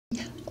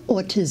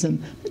autism,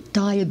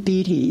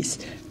 diabetes,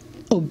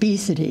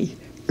 obesity,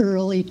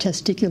 early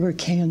testicular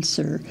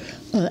cancer,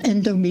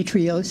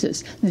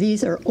 endometriosis.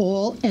 These are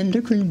all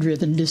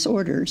endocrine-driven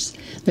disorders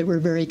that we're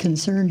very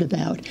concerned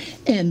about.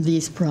 And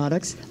these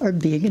products are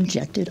being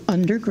injected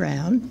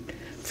underground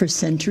for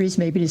centuries,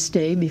 maybe to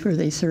stay before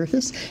they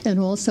surface, and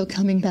also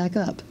coming back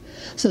up.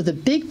 So the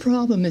big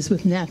problem is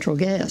with natural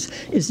gas,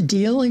 is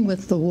dealing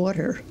with the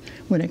water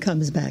when it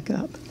comes back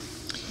up.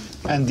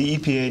 And the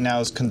EPA now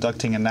is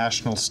conducting a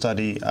national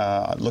study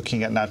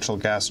looking at natural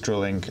gas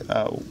drilling.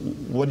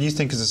 What do you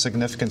think is the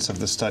significance of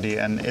the study,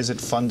 and is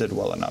it funded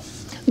well enough?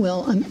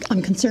 Well,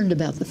 I'm concerned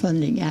about the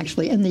funding,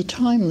 actually, and the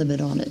time limit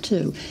on it,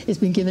 too. It's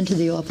been given to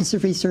the Office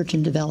of Research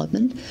and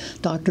Development.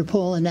 Dr.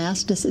 Paul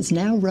Anastas is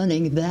now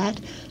running that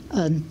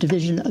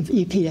division of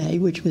EPA,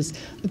 which was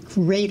a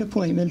great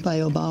appointment by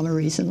Obama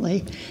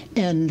recently,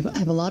 and I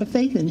have a lot of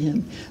faith in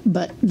him.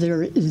 But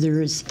there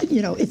is,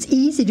 you know, it's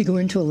easy to go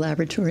into a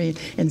laboratory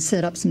and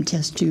set up some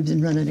test tubes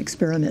and run an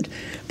experiment,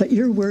 but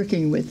you're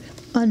working with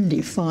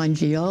undefined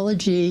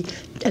geology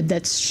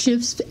that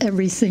shifts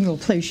every single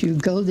place you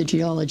go. The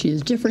geology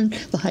is different,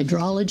 the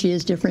hydrology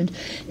is different,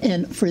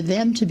 and for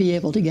them to be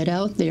able to get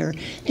out there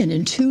and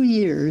in 2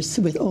 years,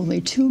 with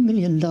only $2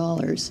 million,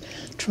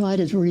 try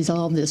to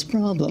resolve this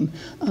problem,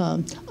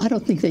 I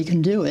don't think they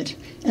can do it.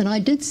 And I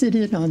did sit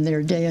in on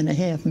their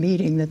day-and-a-half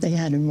meeting that they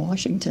had in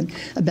Washington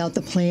about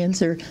the plans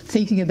they're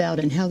thinking about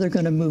and how they're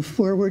going to move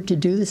forward to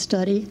do the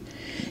study.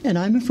 And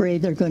I'm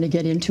afraid they're going to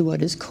get into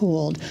what is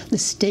called the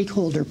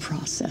stakeholder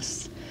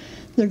process.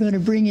 They're going to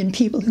bring in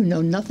people who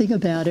know nothing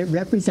about it,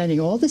 representing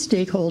all the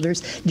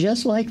stakeholders,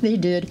 just like they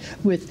did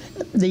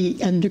with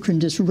the endocrine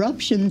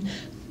disruption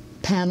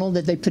panel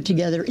that they put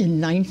together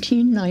in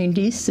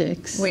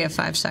 1996. We have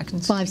 5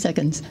 seconds. 5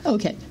 seconds.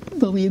 Okay.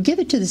 But when you give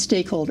it to the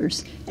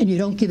stakeholders and you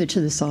don't give it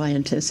to the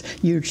scientists,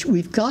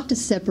 we've got to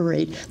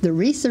separate the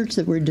research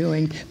that we're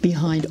doing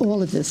behind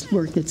all of this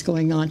work that's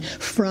going on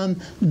from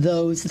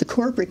the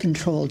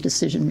corporate-controlled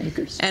decision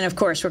makers. And of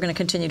course, we're going to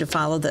continue to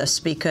follow this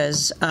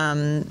because,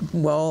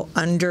 well,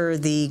 under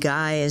the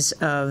guise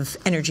of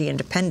energy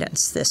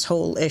independence, this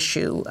whole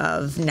issue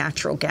of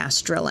natural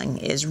gas drilling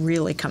is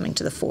really coming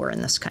to the fore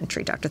in this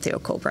country. Dr. Theo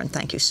Colborn,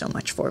 thank you so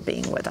much for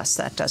being with us.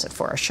 That does it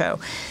for our show.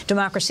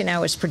 Democracy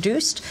Now! Is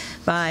produced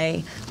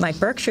by Mike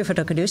Burke, Shrufo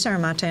Cadusa,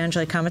 Armata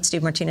Angeli Comet,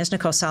 Steve Martinez,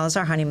 Nicole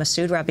Salazar, Hani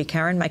Massoud, Robbie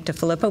Karen, Mike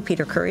DeFilippo,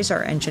 Peter Curry is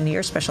our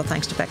engineer. Special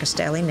thanks to Becca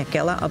Staley, Nick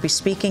Gilla. I'll be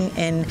speaking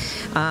in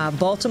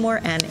Baltimore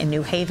and in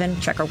New Haven.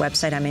 Check our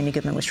website. I'm Amy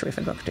Goodman with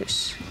Shrufo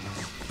Cadusa.